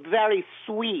very, very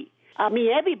sweet. I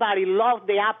mean, everybody loves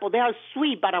the apple. They are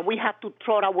sweet, but we have to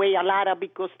throw away a lot of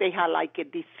because they have, like, a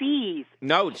disease.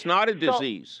 No, it's not a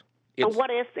disease. And what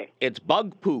is it? It's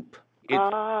bug poop.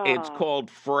 It's called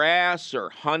frass or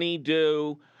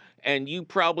honeydew, and you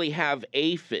probably have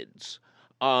aphids.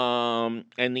 And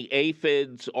the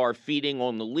aphids are feeding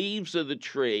on the leaves of the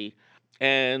tree,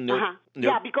 and they're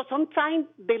yeah, because sometimes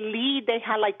the leaf, they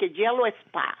have like a yellow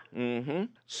spot. Mm-hmm.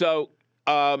 So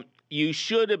you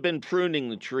should have been pruning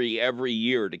the tree every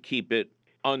year to keep it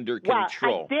under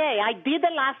control. Well, I did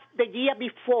the year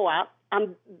before.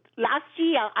 Last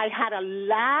year, I had a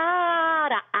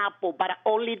lot of apple, but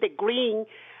only the green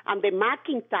and the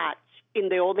Macintosh in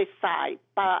the other side.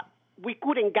 But we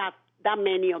couldn't get that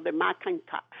many of the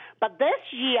Macintosh. But this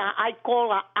year, I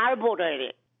called an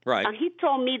arborist. Right. And he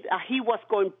told me that he was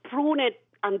going to prune it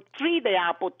and treat the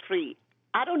apple tree.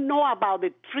 I don't know about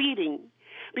the treating,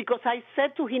 because I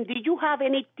said to him, did you have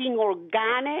anything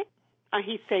organic? And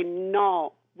he said,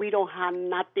 no, we don't have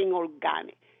nothing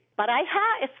organic. But I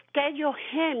had scheduled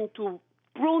him to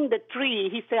prune the tree.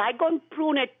 He said, I'm going to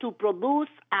prune it to produce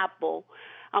apple,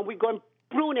 and we're going to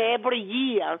prune it every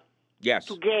year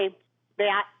to get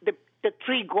the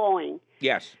tree going.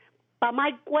 Yes. But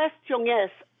my question is,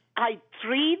 I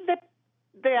treat the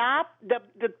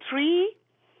tree,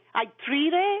 I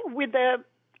treat it with the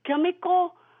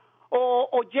chemical,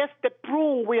 or just the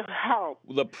prune will help?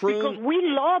 The prune, because we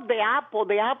love the apple.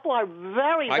 The apple are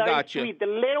very, very sweet. The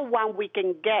little one we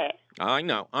can get. I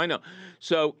know.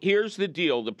 So here's the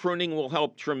deal. The pruning will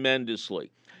help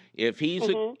tremendously. If he's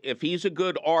a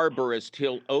good arborist,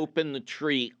 he'll open the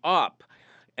tree up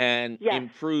and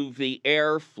improve the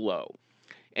airflow.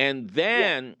 And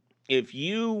then if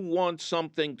you want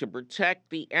something to protect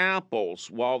the apples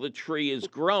while the tree is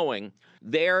growing,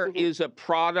 there is a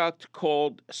product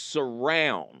called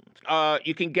Surround.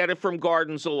 You can get it from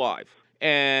Gardens Alive,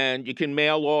 and you can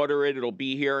mail order it. It'll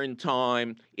be here in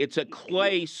time. It's a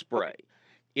clay spray.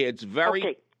 It's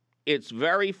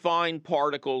very fine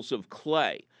particles of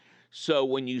clay. So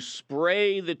when you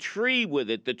spray the tree with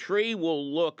it, the tree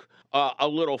will look a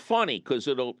little funny because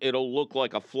it'll look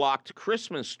like a flocked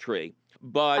Christmas tree.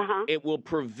 But it will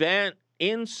prevent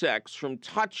insects from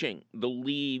touching the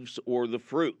leaves or the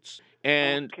fruits.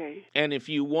 And if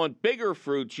you want bigger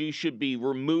fruits, you should be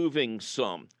removing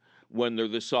some when they're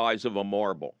the size of a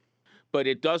marble. But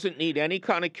it doesn't need any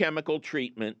kind of chemical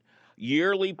treatment.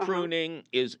 Yearly pruning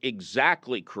is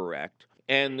exactly correct.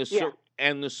 And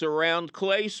the Surround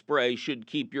clay spray should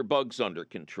keep your bugs under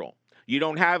control. You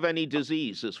don't have any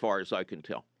disease as far as I can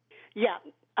tell. Yeah.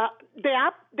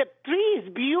 The tree is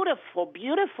beautiful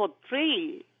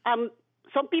tree.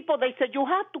 Some people, they said, you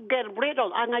have to get rid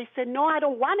of, and I said, no, I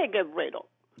don't want to get rid of.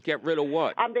 Get rid of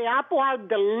what? And the apple are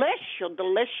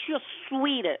delicious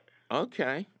sweet.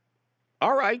 Okay.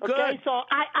 All right, good. Okay, so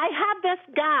I have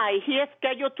this guy. He is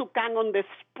scheduled to come on the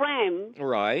spring.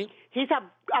 Right. He's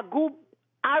a good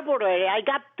arborist. I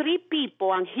got 3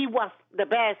 people, and he was the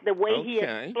best, the way he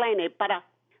explained it. But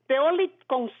the only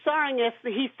concern is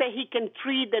he said he can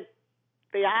treat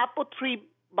the apple tree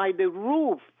by the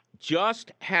roof.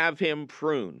 Just have him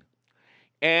prune.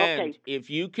 And if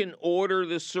you can order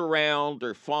the Surround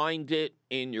or find it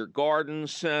in your garden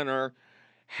center,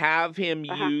 have him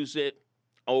use it,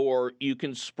 or you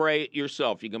can spray it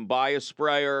yourself. You can buy a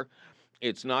sprayer.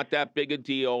 It's not that big a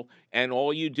deal. And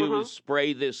all you do is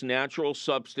spray this natural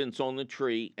substance on the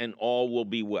tree, and all will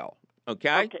be well.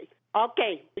 Okay?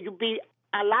 Okay. You'll be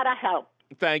a lot of help.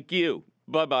 Thank you.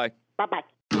 Bye-bye. Bye-bye.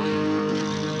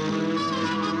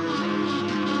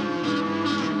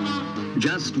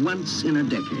 Just once in a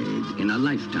decade, in a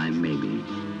lifetime maybe,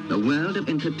 the world of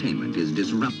entertainment is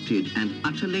disrupted and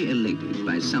utterly elated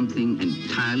by something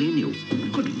entirely new.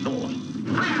 Good Lord.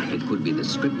 It could be the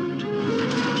script,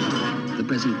 the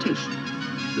presentation,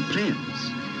 the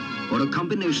players, or a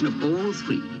combination of all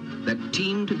 3 that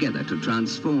team together to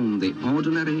transform the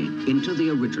ordinary into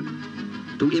the original,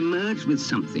 to emerge with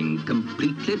something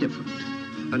completely different.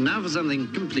 And now for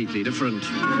something completely different.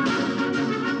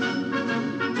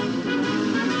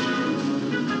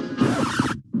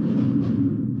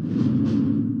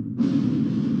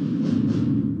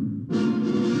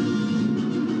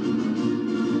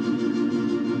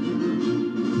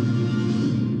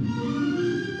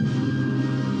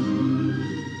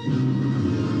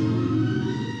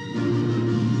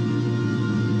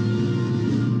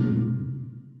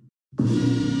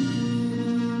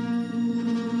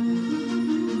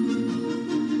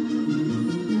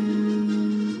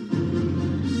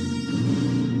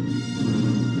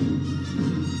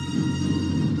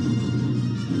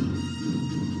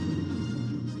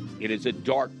 It is a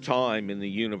dark time in the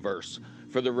universe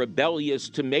for the rebellious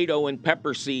tomato and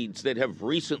pepper seeds that have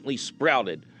recently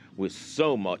sprouted with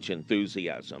so much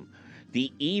enthusiasm.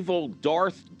 The evil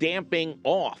Darth Damping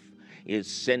Off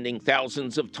is sending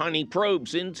thousands of tiny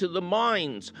probes into the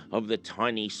minds of the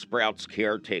tiny sprouts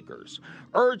caretakers,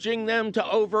 urging them to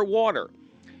overwater.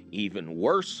 Even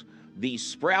worse, these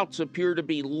sprouts appear to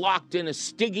be locked in a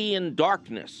Stygian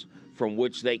darkness from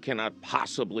which they cannot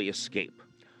possibly escape.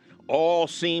 All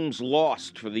seems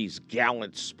lost for these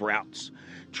gallant sprouts,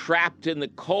 trapped in the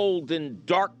cold and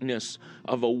darkness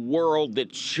of a world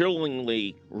that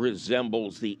chillingly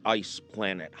resembles the ice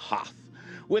planet Hoth,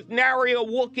 with nary a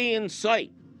Wookiee in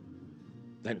sight.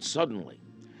 Then suddenly,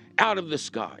 out of the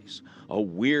skies, a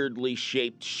weirdly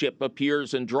shaped ship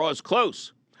appears and draws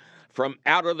close. From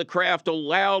out of the craft, a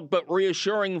loud but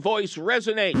reassuring voice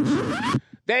resonates.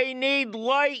 They need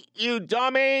light, you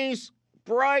dummies!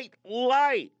 Bright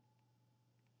light!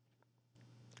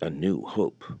 A new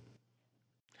hope.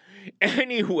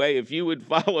 Anyway, if you had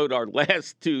followed our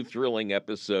last 2 thrilling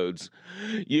episodes,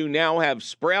 you now have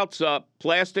sprouts up,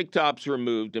 plastic tops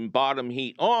removed, and bottom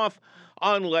heat off,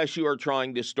 unless you are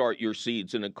trying to start your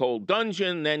seeds in a cold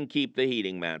dungeon, then keep the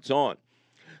heating mats on.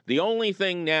 The only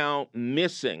thing now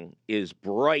missing is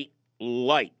bright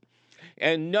light.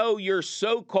 And no, your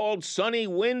so-called sunny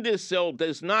windowsill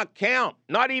does not count,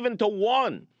 not even to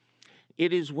 1.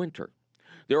 It is winter.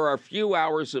 There are few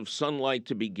hours of sunlight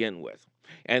to begin with,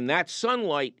 and that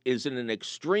sunlight is at an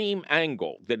extreme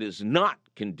angle that is not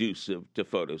conducive to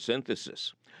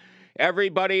photosynthesis.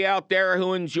 Everybody out there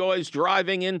who enjoys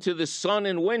driving into the sun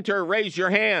in winter, raise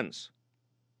your hands.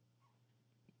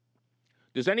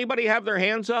 Does anybody have their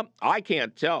hands up? I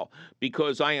can't tell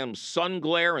because I am sun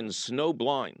glare and snow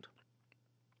blind.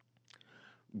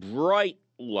 bright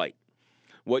light.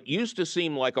 What used to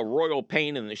seem like a royal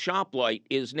pain in the shop light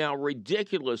is now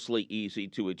ridiculously easy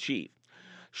to achieve.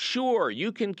 Sure,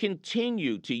 you can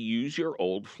continue to use your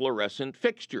old fluorescent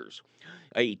fixtures,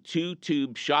 a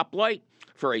 2-tube shop light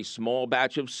for a small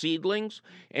batch of seedlings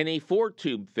and a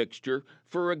 4-tube fixture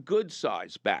for a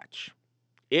good-sized batch,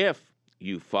 if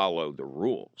you follow the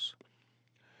rules.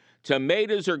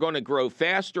 Tomatoes are going to grow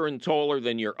faster and taller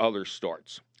than your other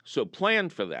starts, so plan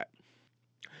for that.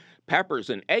 Peppers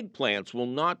and eggplants will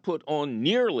not put on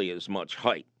nearly as much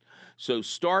height, so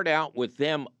start out with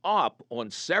them up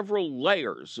on several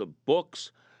layers of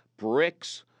books,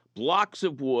 bricks, blocks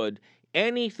of wood,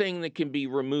 anything that can be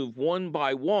removed one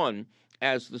by one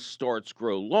as the starts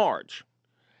grow large,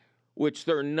 which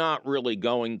they're not really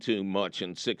going to much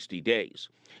in 60 days.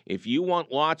 If you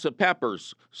want lots of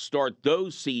peppers, start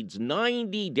those seeds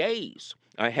 90 days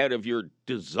ahead of your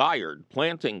desired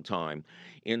planting time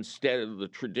instead of the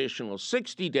traditional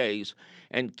 60 days,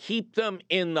 and keep them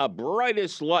in the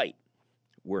brightest light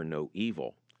where no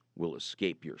evil will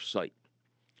escape your sight.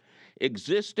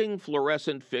 Existing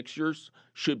fluorescent fixtures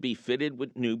should be fitted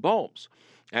with new bulbs,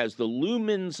 as the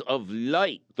lumens of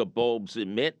light the bulbs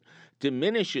emit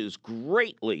diminishes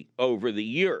greatly over the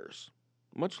years,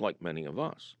 much like many of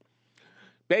us.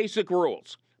 Basic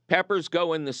rules. Peppers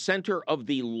go in the center of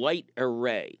the light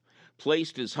array,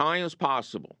 placed as high as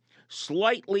possible.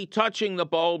 Slightly touching the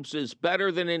bulbs is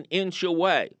better than an inch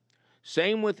away.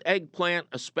 Same with eggplant,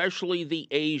 especially the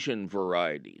Asian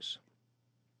varieties.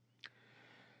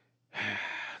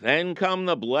 Then come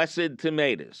the blessed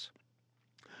tomatoes.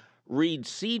 Read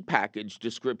seed package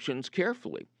descriptions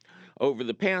carefully. Over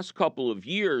the past couple of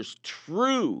years,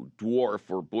 true dwarf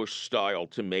or bush-style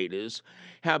tomatoes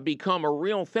have become a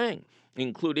real thing,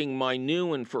 including my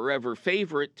new and forever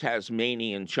favorite,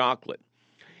 Tasmanian chocolate.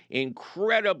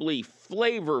 Incredibly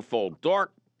flavorful,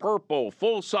 dark purple,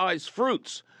 full-size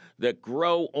fruits that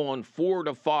grow on 4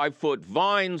 to 5 foot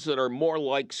vines that are more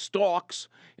like stalks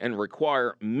and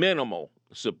require minimal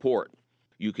support.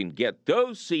 You can get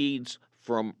those seeds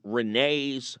from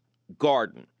Renee's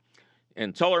Garden.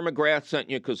 And tell her McGrath sent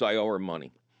you because I owe her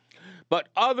money. But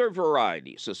other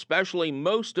varieties, especially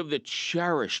most of the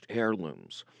cherished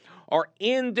heirlooms, are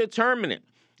indeterminate,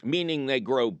 meaning they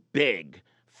grow big,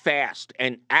 fast,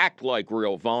 and act like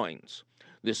real vines.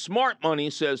 The smart money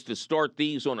says to start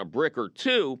these on a brick or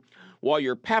two, while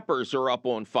your peppers are up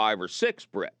on 5 or 6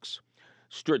 bricks.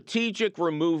 Strategic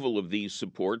removal of these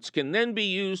supports can then be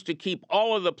used to keep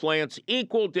all of the plants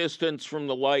equal distance from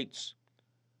the lights,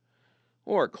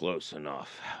 or close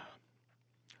enough.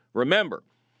 Remember,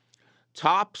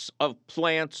 tops of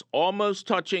plants almost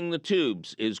touching the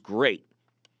tubes is great.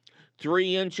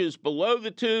 3 inches below the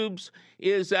tubes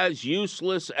is as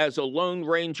useless as a Lone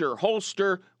Ranger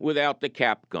holster without the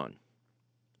cap gun.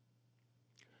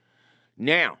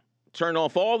 Now, turn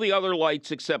off all the other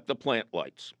lights except the plant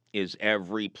lights. Is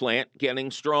every plant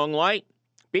getting strong light?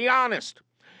 Be honest.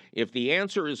 If the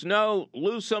answer is no,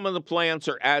 lose some of the plants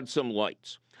or add some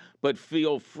lights. But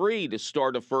feel free to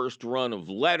start a first run of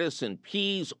lettuce and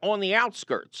peas on the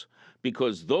outskirts,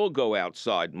 because they'll go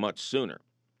outside much sooner.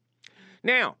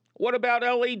 Now, what about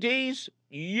LEDs?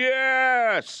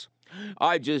 Yes!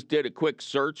 I just did a quick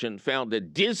search and found a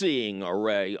dizzying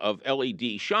array of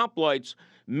LED shop lights,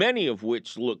 many of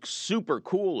which look super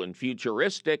cool and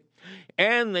futuristic,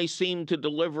 and they seem to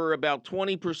deliver about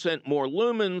 20% more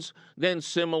lumens than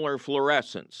similar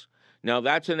fluorescents. Now,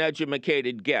 that's an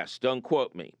educated guess, don't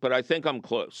quote me, but I think I'm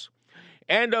close.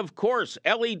 And of course,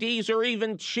 LEDs are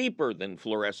even cheaper than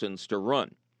fluorescents to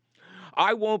run.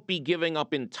 I won't be giving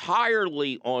up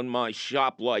entirely on my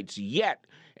shop lights yet,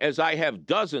 as I have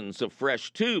dozens of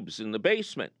fresh tubes in the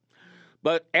basement.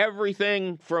 But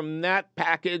everything from that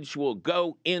package will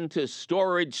go into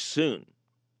storage soon.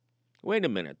 Wait a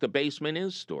minute, the basement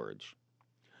is storage.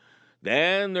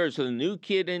 Then there's a new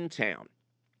kid in town.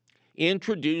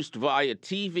 Introduced via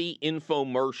TV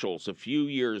infomercials a few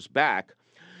years back,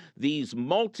 these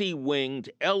multi-winged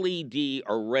LED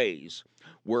arrays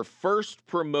were first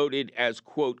promoted as,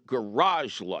 quote,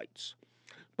 garage lights.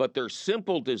 But their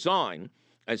simple design,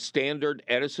 a standard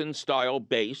Edison-style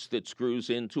base that screws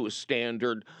into a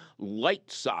standard light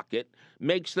socket,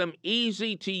 makes them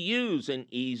easy to use and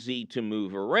easy to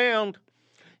move around.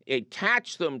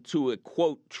 Attach them to a,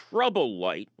 quote, trouble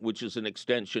light, which is an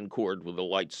extension cord with a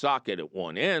light socket at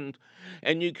one end,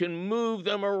 and you can move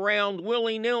them around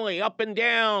willy-nilly, up and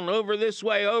down, over this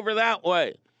way, over that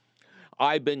way.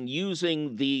 I've been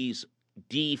using these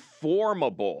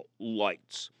deformable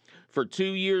lights for 2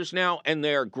 years now, and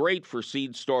they are great for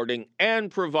seed starting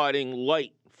and providing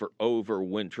light for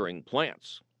overwintering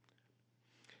plants.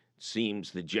 Seems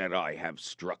the Jedi have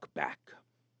struck back.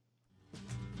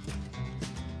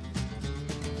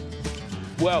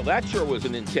 Well, that sure was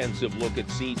an intensive look at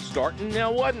seed starting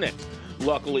now, wasn't it?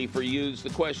 Luckily for you,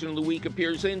 the question of the week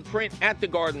appears in print at the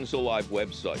Gardens Alive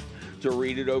website. To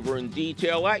read it over in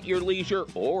detail at your leisure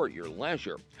or your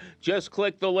leisure, just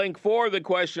click the link for the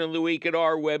question of the week at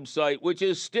our website, which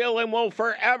is still and will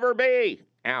forever be,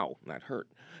 ow, that hurt,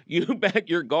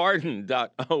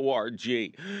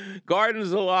 YouBetYourGarden.org.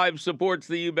 Gardens Alive supports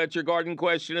the You Bet Your Garden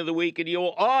question of the week, and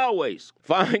you'll always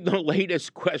find the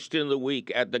latest question of the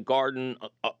week at the Gardens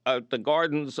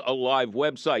Alive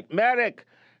website. Medic,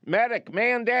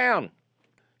 man down.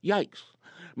 Yikes.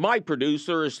 My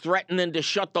producer is threatening to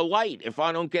shut the light if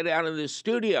I don't get out of this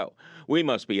studio. We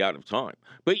must be out of time.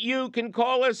 But you can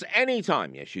call us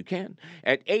anytime, yes you can,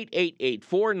 at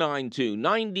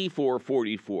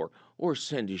 888-492-9444, or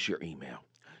send us your email.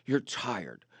 You're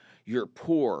tired, you're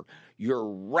poor, you're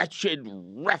wretched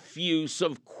refuse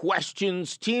of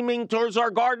questions teeming towards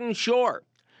our garden shore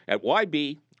at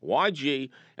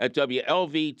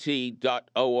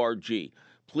YBYG@WLVT.org.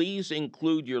 Please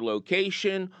include your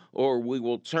location, or we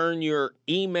will turn your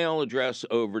email address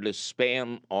over to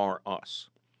spam or us.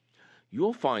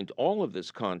 You'll find all of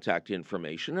this contact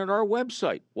information at our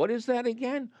website. What is that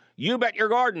again?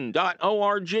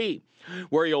 YouBetYourGarden.org,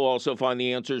 where you'll also find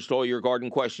the answers to all your garden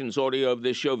questions, audio of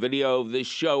this show, video of this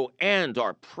show, and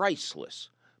our priceless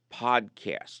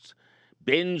podcasts.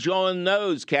 Binge on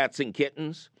those, cats and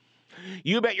kittens.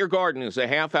 You Bet Your Garden is a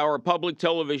half-hour public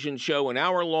television show, an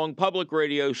hour-long public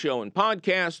radio show and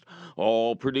podcast,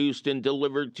 all produced and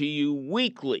delivered to you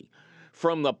weekly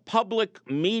from the Public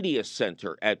Media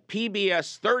Center at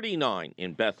PBS 39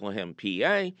 in Bethlehem,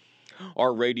 PA.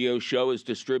 Our radio show is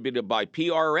distributed by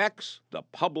PRX, the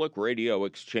Public Radio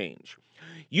Exchange.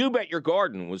 You Bet Your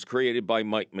Garden was created by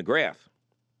Mike McGrath.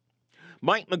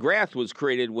 Mike McGrath was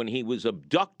created when he was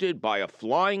abducted by a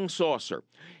flying saucer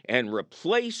and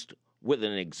replaced with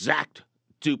an exact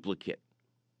duplicate,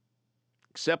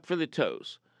 except for the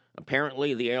toes.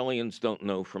 Apparently, the aliens don't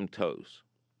know from toes.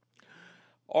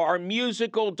 Our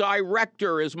musical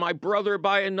director is my brother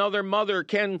by another mother,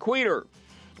 Ken Queter.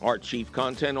 Our chief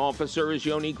content officer is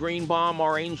Yoni Greenbaum.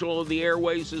 Our angel of the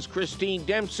airways is Christine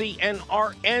Dempsey. And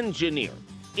our engineer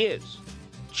is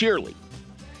Cheerly.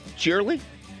 Cheerly?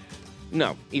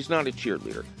 No, he's not a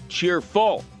cheerleader.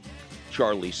 Cheerful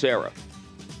Charlie Sarah.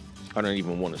 I don't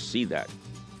even want to see that.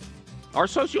 Our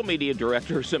social media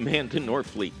director is Amanda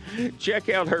Norfleet. Check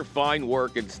out her fine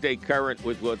work and stay current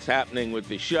with what's happening with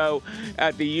the show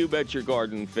at the You Bet Your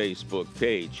Garden Facebook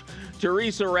page.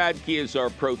 Teresa Radke is our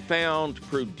profound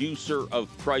producer of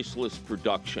priceless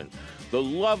production. The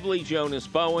lovely Jonas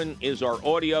Bowen is our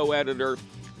audio editor.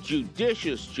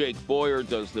 Judicious Jake Boyer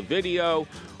does the video.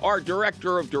 Our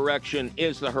director of direction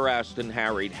is the harassed and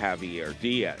harried Javier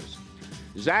Diaz.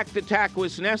 Zach the Tack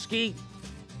Wisniewski,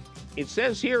 it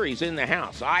says here he's in the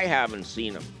house. I haven't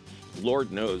seen him.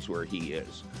 Lord knows where he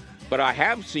is. But I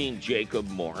have seen Jacob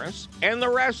Morris and the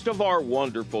rest of our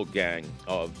wonderful gang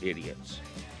of idiots.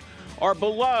 Our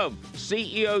beloved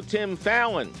CEO Tim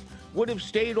Fallon would have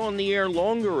stayed on the air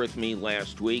longer with me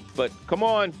last week, but come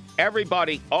on,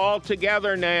 everybody, all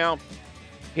together now.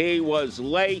 He was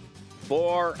late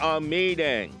for a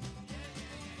meeting.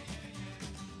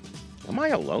 Am I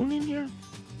alone in here?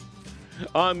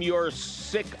 I'm your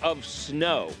sick of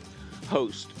snow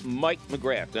host, Mike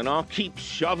McGrath, and I'll keep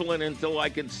shoveling until I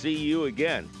can see you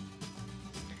again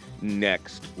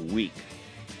next week.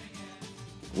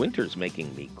 Winter's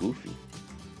making me goofy.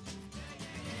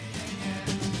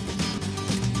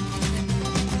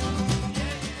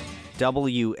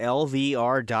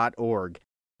 WLVR.org.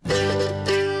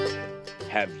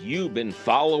 Have you been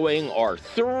following our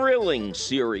thrilling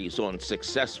series on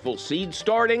successful seed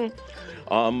starting?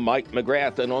 I'm Mike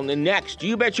McGrath, and on the next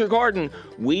You Bet Your Garden,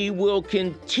 we will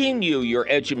continue your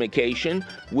education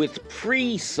with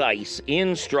precise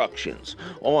instructions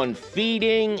on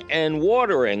feeding and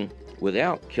watering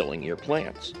without killing your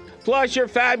plants. Plus your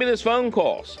fabulous phone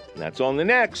calls. That's on the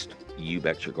next You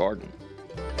Bet Your Garden.